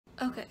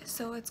Okay,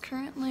 so it's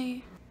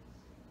currently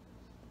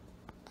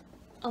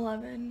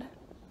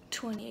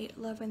 11:28,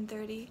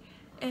 11:30,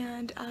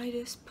 and I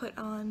just put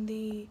on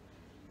the,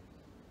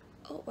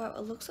 oh wow,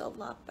 it looks a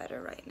lot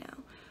better right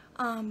now.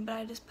 But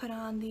I just put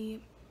on the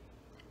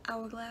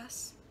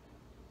Hourglass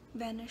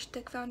Vanish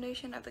Stick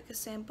Foundation. I have like a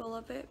sample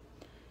of it,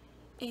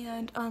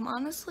 and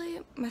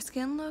honestly, my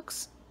skin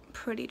looks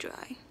pretty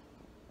dry.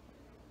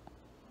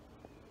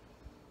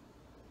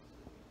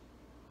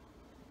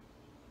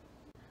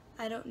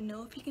 I don't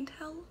know if you can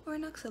tell or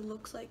not, because it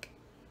looks like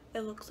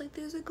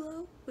there's a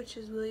glow, which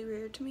is really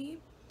rare to me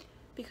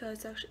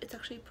because it's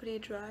actually pretty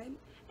dry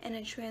and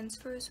it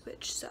transfers,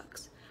 which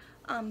sucks.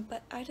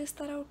 But I just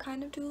thought I would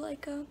kind of do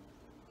like a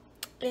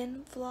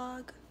in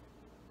vlog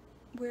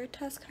wear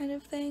test kind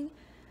of thing.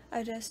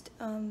 I just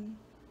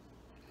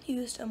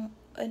used an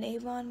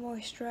Avon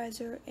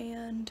moisturizer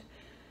and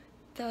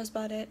that was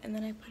about it, and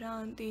then I put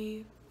on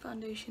the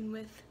foundation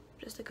with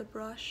just like a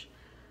brush.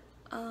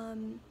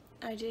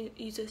 I didn't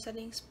use a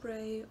setting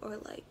spray or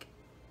like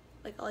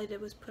all I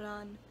did was put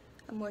on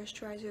a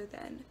moisturizer,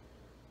 then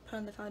put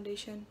on the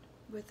foundation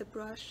with a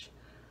brush.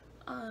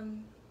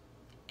 And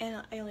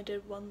I only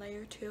did one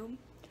layer too.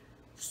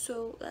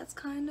 So that's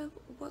kind of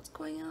what's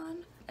going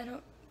on. I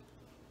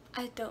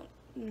don't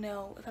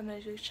know if I'm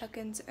gonna do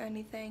check-ins or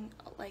anything.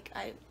 Like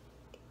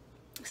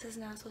this is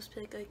not supposed to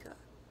be like a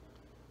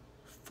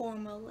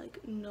formal, like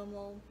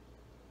normal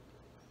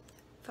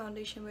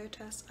foundation wear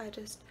test. I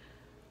just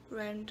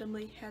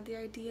randomly had the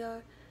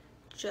idea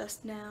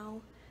just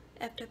now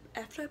after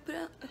I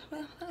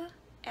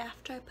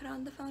put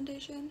on the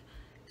foundation.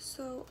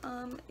 So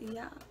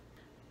yeah,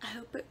 I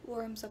hope it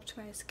warms up to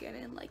my skin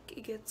and like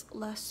it gets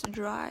less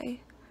dry.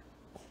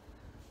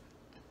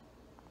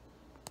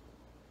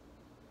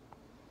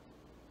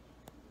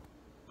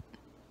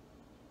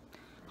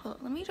 Hold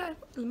on, let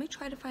me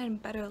try to find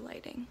better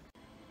lighting.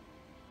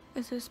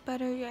 Is this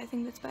better? Yeah, I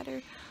think that's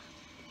better.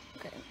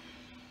 Okay.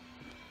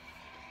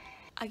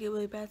 I get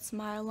really bad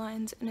smile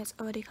lines and it's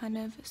already kind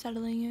of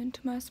settling into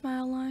my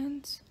smile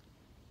lines.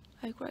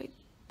 Like right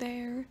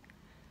there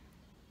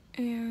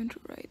and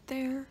right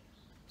there.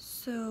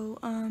 So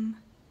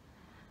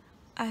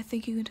I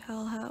think you can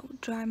tell how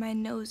dry my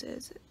nose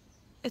is.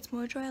 It's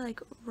more dry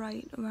like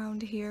right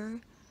around here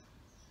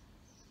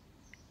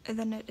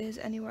than it is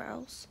anywhere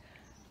else.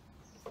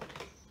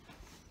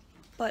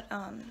 But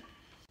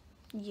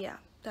yeah,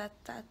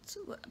 that's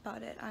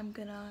about it.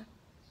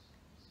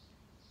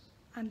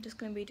 I'm just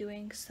gonna be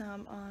doing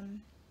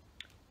some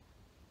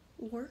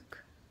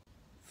work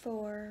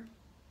for,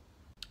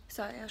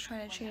 sorry, I was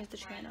trying to change the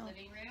channel.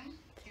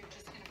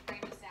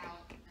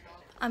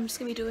 I'm just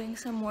gonna be doing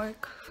some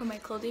work for my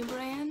clothing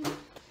brand,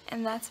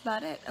 and that's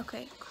about it.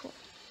 Okay, cool.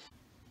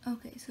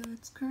 Okay, so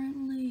it's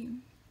currently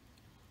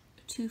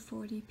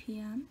 2:40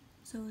 p.m.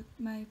 so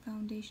my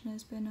foundation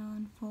has been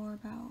on for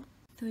about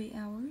 3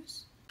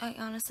 hours. I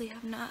honestly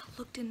have not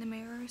looked in the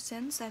mirror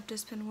since. I've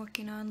just been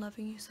working on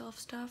loving yourself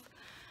stuff.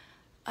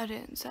 I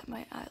didn't set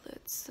my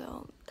eyelids,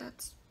 so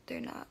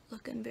they're not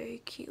looking very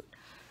cute.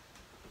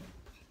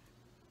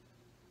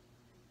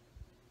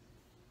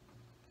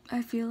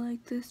 I feel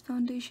like this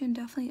foundation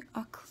definitely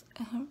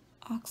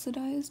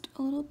oxidized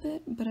a little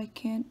bit, but I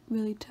can't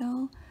really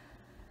tell.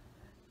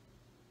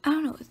 I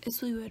don't know,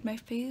 it's really weird. My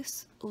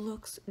face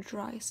looks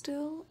dry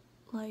still,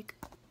 like,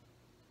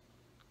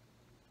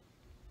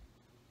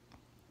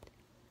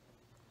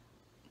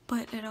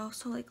 but it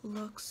also like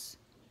looks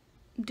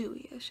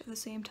dewy-ish at the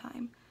same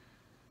time.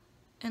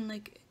 And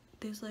like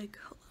there's like,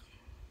 hold on.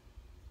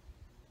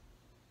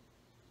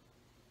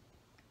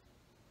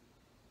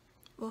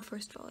 Well,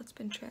 first of all, it's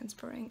been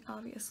transferring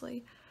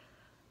obviously.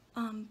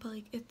 But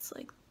like it's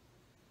like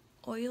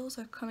oils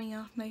are coming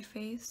off my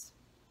face,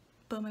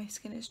 but my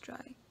skin is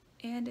dry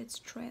and it's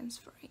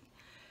transferring.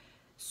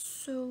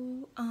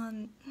 So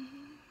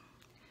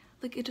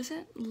like it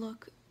doesn't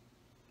look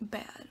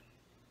bad.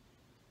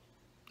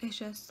 It's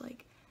just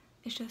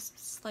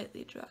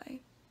slightly dry.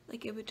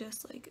 Like it would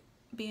just like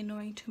be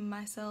annoying to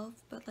myself,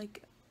 but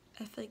like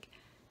I feel like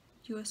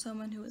you are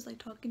someone who is like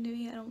talking to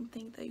me, I don't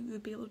think that you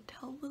would be able to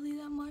tell really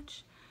that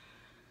much.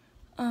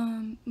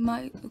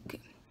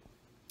 Okay,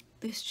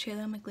 this chair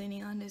that I'm like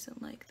leaning on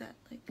isn't like that,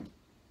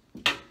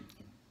 like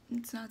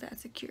it's not that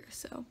secure,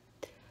 so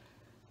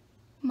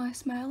my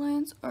smile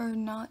lines are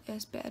not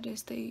as bad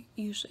as they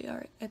usually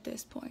are at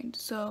this point,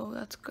 so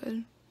that's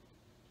good.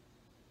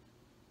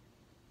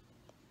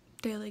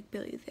 They're like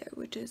barely there,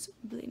 which is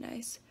really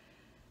nice.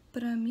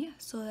 But yeah,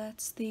 so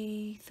that's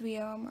the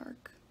 3-hour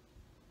mark.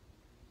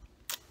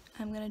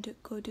 I'm gonna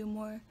go do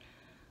more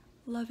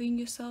loving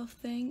yourself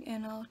thing,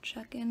 and I'll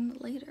check in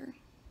later.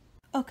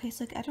 Okay,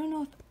 so like I don't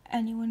know if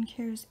anyone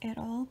cares at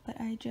all,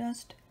 but I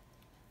just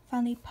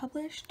finally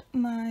published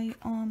my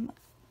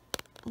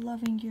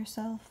loving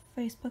yourself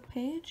Facebook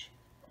page.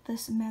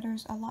 This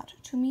matters a lot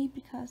to me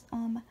because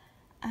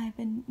I've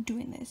been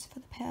doing this for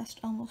the past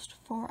almost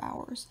 4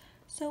 hours,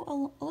 so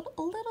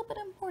a little bit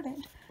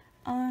important.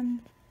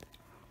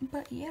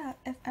 But yeah,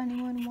 if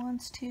anyone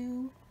wants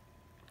to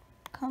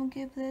come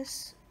give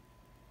this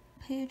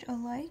page a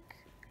like,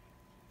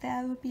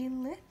 that would be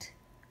lit.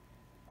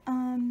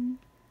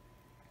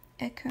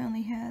 It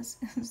currently has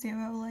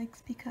 0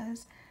 likes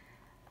because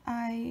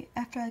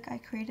after I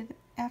created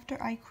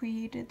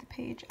the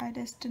page, I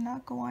just did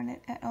not go on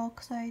it at all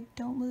because I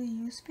don't really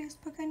use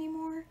Facebook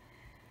anymore.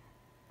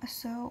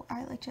 So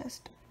I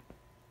just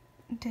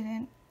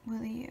didn't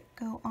really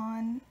go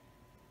on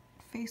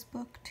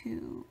Facebook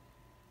to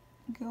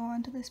go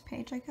onto this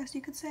page, I guess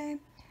you could say.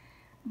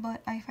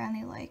 But I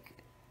finally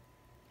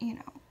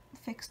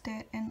fixed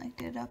it and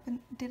did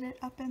it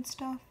up and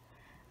stuff.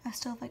 I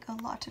still have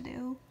a lot to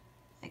do.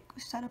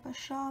 Set up a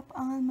shop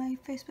on my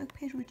Facebook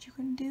page, which you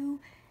can do,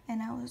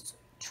 and I was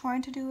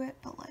trying to do it,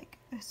 but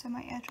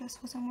my address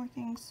wasn't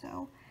working,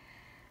 so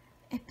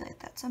it'd be like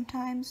that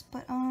sometimes.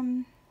 But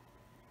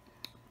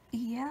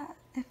yeah,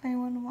 if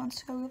anyone wants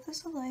to go give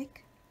this a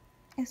like,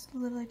 it's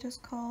literally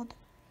just called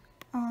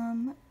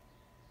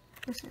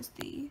this is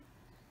the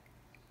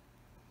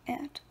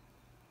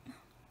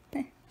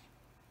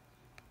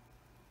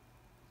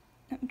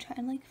I'm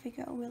trying to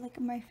figure out where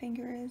my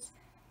finger is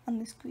on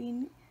the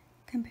screen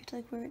compared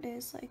to where it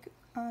is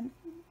on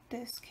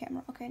this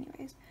camera. Okay,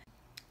 anyways,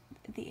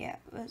 the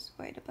app was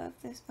right above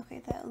this.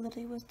 Okay, that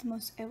literally was the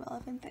most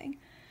irrelevant thing.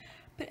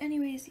 But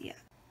anyways, yeah,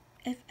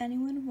 if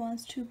anyone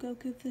wants to go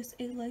give this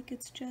a like,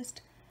 it's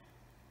just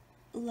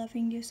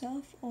Loving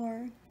Yourself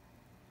or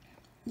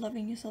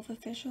Loving Yourself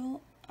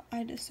Official.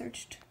 I just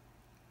searched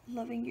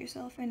Loving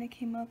Yourself and it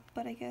came up,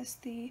 but I guess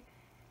the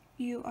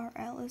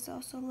URL is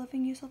also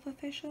Loving Yourself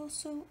Official.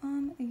 So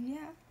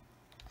yeah,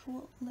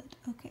 cool, lit.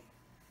 Okay.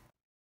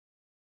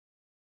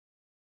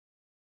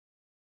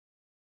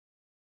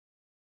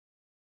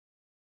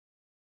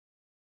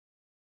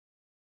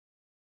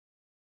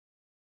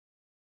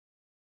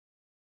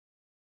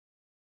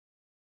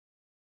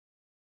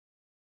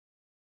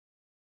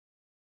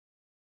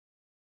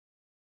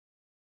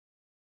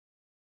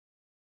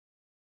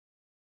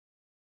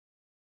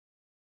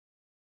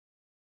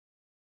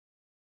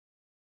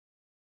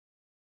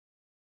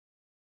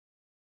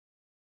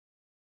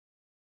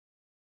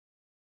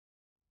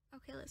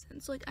 Okay, listen,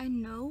 so I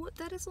know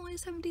that it's only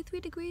 73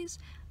 degrees,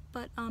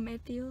 but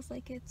it feels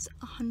like it's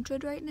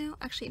 100 right now.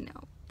 Actually,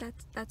 no,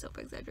 that's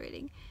over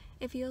exaggerating.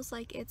 It feels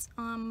like it's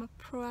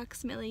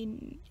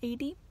approximately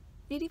 80,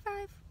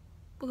 85.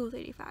 We'll go with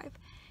 85.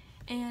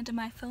 And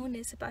my phone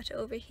is about to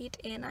overheat,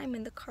 and I'm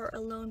in the car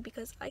alone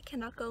because I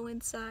cannot go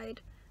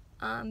inside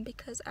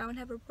because I don't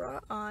have a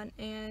bra on,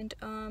 and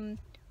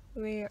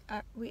we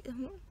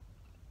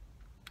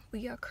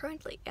are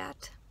currently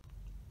at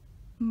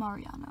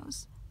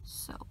Mariano's.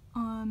 So,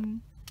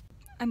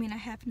 I mean, I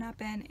have not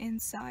been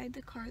inside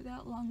the car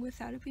that long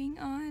without it being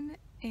on,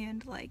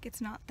 and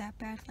it's not that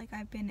bad.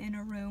 I've been in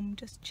a room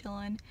just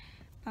chilling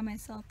by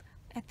myself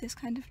at this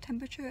kind of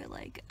temperature.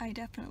 I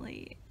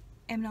definitely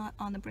am not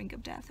on the brink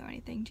of death or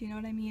anything, do you know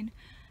what I mean?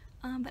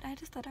 But I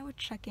just thought I would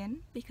check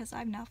in because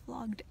I've not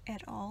vlogged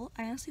at all.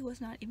 I honestly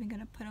was not even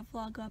gonna put a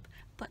vlog up,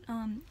 but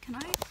can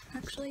I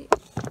actually?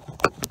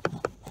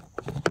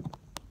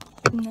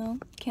 No,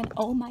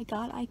 oh my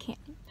god, I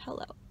can't.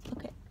 Hello.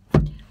 Okay.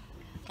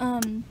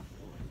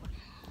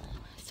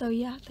 So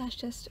yeah, that's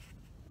just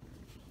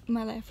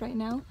my life right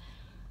now.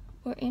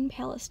 We're in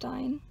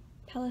Palestine,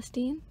 I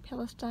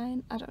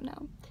don't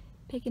know,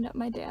 picking up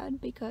my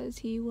dad because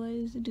he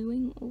was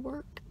doing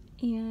work,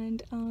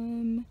 and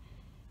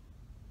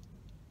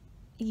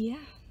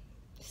yeah,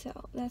 so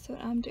that's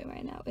what I'm doing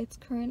right now. It's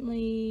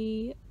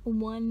currently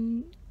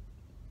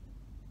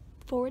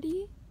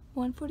 1:40,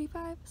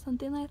 1:45,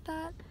 something like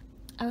that.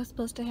 I was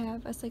supposed to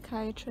have a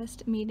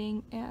psychiatrist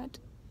meeting at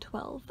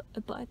 12,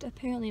 but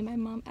apparently my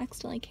mom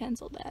accidentally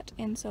canceled that,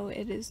 and so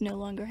it is no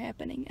longer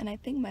happening, and I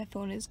think my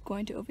phone is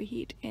going to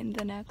overheat in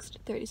the next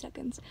 30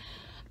 seconds,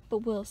 but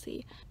we'll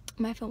see.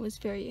 My phone was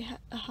very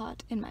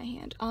hot in my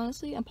hand.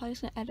 Honestly, I'm probably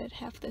just gonna edit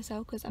half this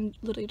out because I'm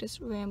literally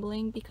just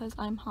rambling because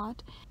I'm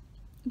hot.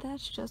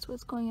 That's just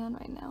what's going on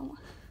right now.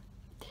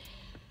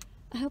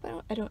 I hope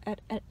I don't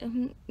edit.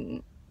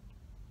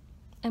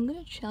 I'm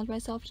gonna challenge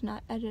myself to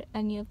not edit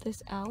any of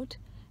this out,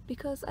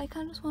 because I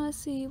kind of just want to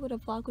see what a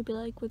vlog would be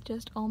like with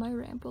just all my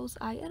rambles.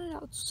 I edit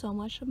out so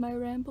much of my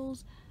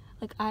rambles.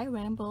 I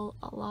ramble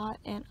a lot,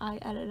 and I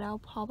edit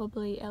out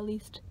probably at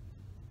least,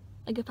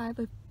 if I have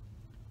a,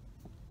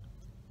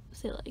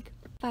 say if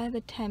I have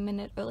a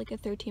 10-minute or a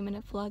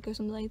 13-minute vlog or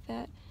something like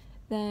that,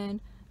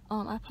 then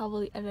I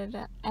probably I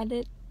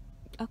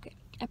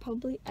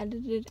probably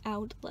edited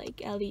out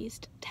at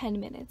least 10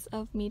 minutes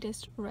of me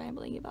just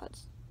rambling about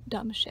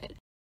dumb shit.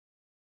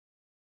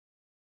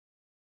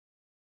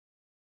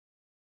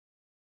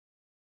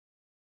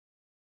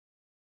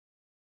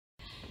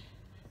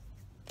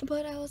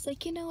 But I was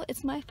like,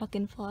 it's my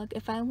fucking vlog.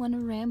 If I want to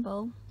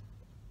ramble,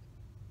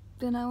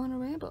 then I want to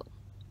ramble.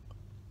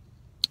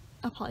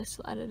 I'll probably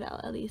still edit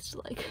out at least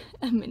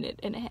a minute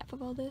and a half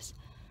of all this.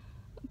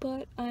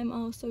 But I'm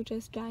also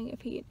just dying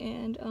of heat,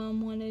 and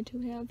wanted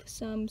to have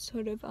some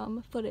sort of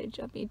footage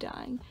of me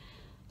dying,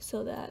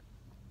 so that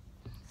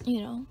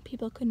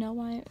people could know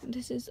why.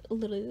 This is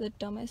literally the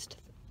dumbest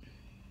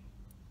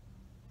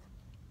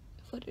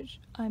footage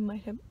I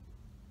might have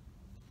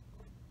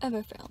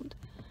ever filmed.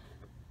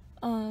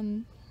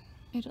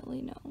 I don't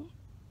really know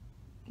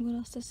what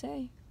else to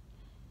say.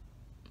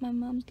 My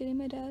mom's getting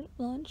my dad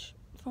lunch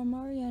from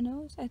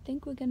Mariano's. I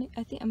think I'm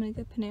gonna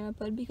get Panera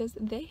Bread because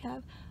they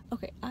have,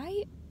 okay,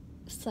 I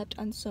slept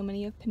on so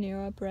many of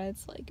Panera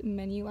Bread's like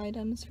menu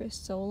items for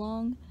so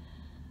long.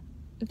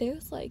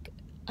 There's like,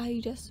 I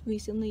just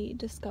recently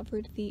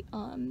discovered the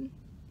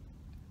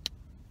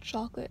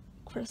chocolate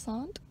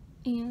croissant,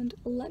 and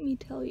let me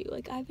tell you,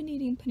 like, I've been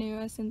eating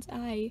Panera since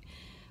I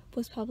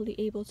was probably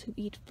able to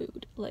eat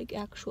food, like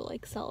actual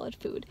like solid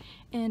food,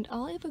 and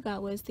all I ever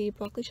got was the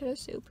broccoli cheddar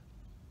soup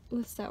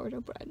with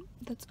sourdough bread.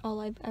 That's all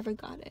I've ever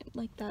gotten.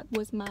 Like, that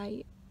was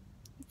my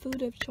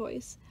food of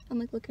choice. I'm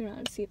like looking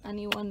around to see if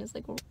anyone is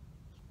like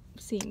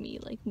seeing me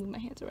like move my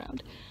hands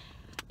around.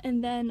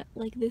 And then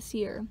like this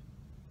year,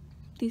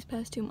 these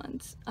past 2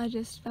 months, I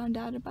just found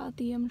out about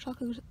the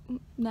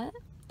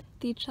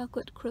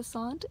chocolate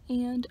croissant,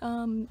 and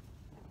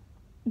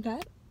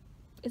that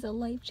is a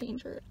life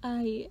changer.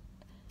 I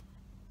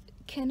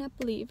cannot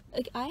believe,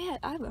 like, I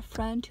have a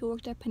friend who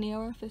worked at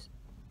Panera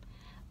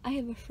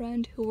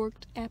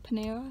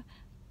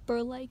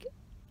for like,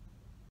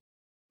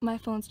 my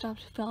phone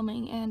stopped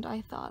filming and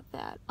I thought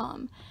that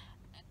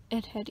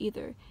it had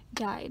either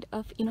died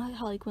of, you know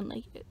how like when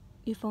like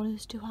your phone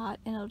is too hot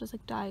and it'll just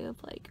like die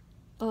of like,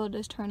 oh, it'll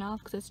just turn off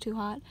because it's too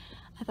hot.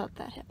 I thought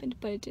that happened,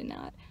 but it did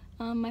not.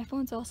 My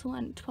phone's also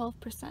on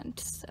 12%,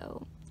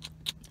 so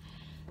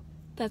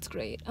that's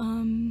great.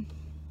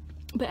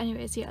 But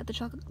anyways, yeah,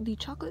 the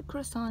chocolate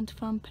croissant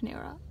from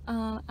Panera.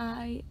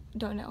 I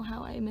don't know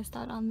how I missed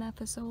out on that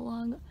for so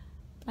long.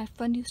 My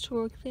friend used to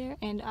work there,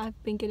 and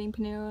I've been getting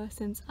Panera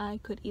since I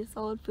could eat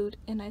solid food,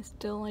 and I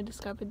still only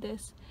discovered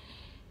this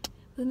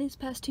within these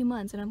past 2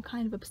 months, and I'm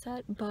kind of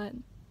upset, but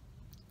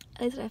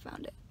at least I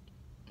found it.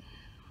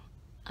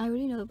 I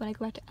already know that when I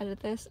go back to edit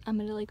this, I'm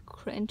gonna like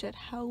cringe at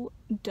how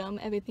dumb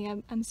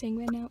everything I'm saying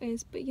right now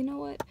is, but you know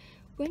what?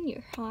 When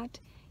you're hot,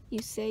 you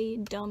say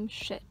dumb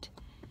shit.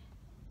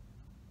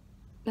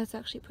 That's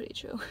actually pretty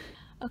true.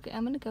 Okay,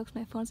 I'm gonna go because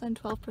my phone's on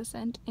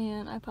 12%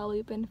 and I've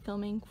probably been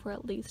filming for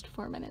at least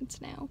 4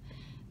 minutes now.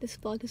 This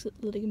vlog is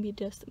literally gonna be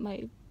just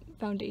my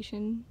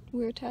foundation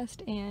wear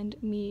test and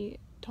me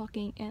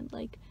talking and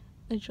like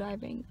a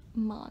driving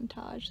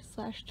montage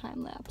 /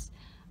 time lapse.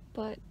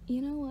 But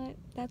you know what?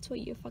 That's what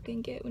you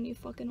fucking get when you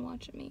fucking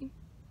watch me.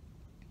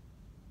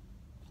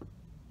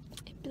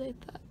 It'd be like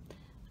that.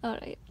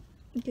 Alright,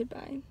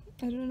 goodbye.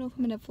 I don't know if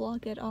I'm gonna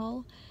vlog at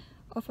all,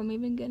 or if I'm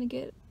even gonna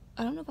get,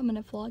 I don't know if I'm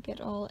gonna vlog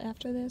at all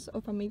after this, or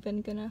if I'm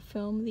even gonna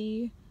film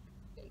the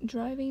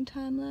driving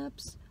time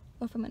lapse,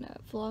 or if I'm gonna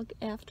vlog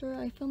after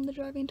I film the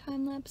driving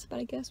time lapse, but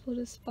I guess we'll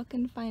just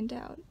fucking find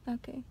out.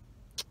 Okay.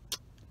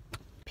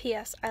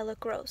 P.S. I look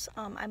gross.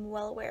 I'm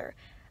well aware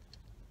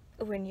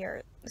when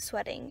you're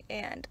sweating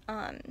and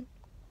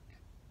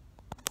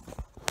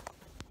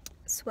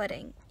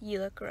sweating, you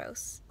look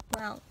gross.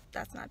 Well,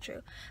 that's not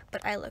true,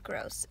 but I look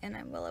gross and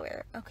I'm well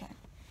aware. Okay.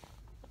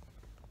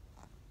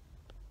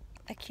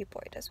 A cute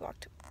boy just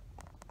walked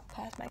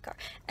past my car.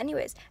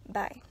 Anyways,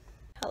 bye.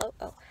 Hello.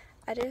 Oh,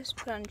 I just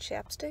put on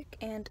chapstick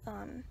and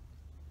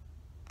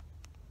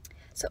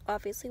so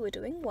obviously we're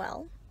doing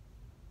well.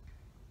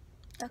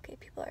 Okay,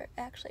 people are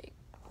actually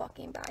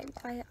walking by.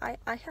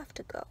 I have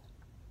to go.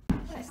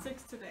 She's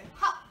 6 today.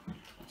 Ha!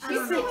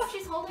 You see how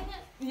she's holding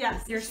it?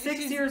 Yes. You're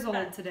 6 years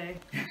old today.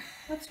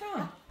 What's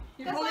wrong?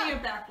 You're That's holding not-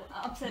 it back,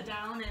 upside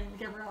down, and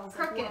Gabrielle's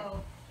Crooked. like,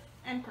 whoa.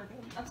 And crooked.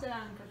 Upside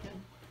down and crooked.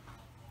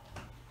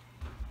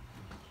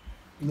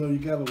 No, you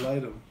gotta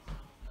light them.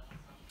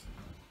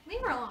 Leave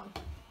her alone.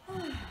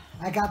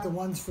 I got the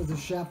ones for the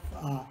chef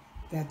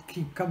that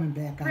keep coming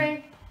back on.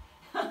 Frank.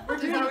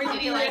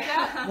 Did you like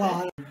that?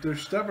 Well, They're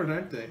stubborn,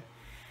 aren't they?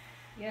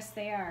 Yes,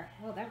 they are.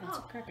 Well, that one's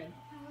crooked.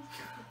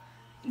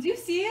 Do you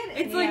see it?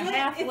 It's Yeah, like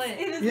half lit. lit.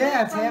 It is Yeah,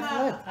 lit it's from half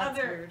the lit. That's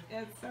other. weird.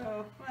 It's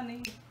so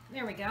funny.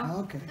 There we go.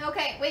 okay.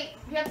 Okay, wait.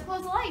 We have to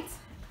close the lights.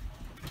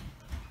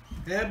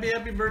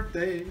 Happy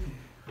birthday.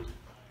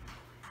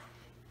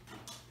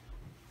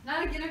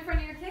 Now get in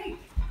front of your cake.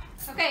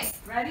 Okay.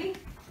 Ready?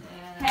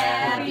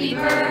 Happy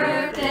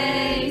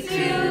birthday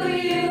to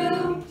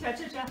you.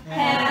 Cha-cha-cha.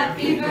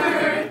 Happy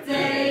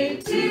birthday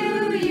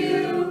to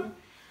you.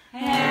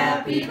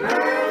 Happy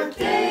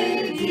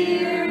birthday,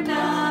 dear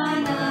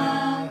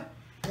Nana.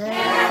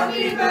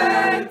 Happy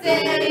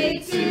birthday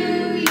to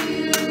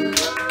you.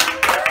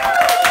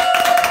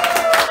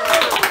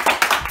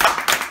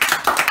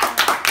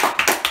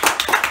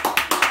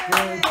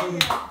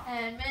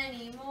 And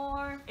many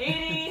more.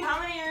 80.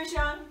 How many years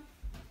young?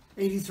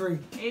 83.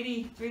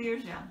 83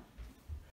 years young.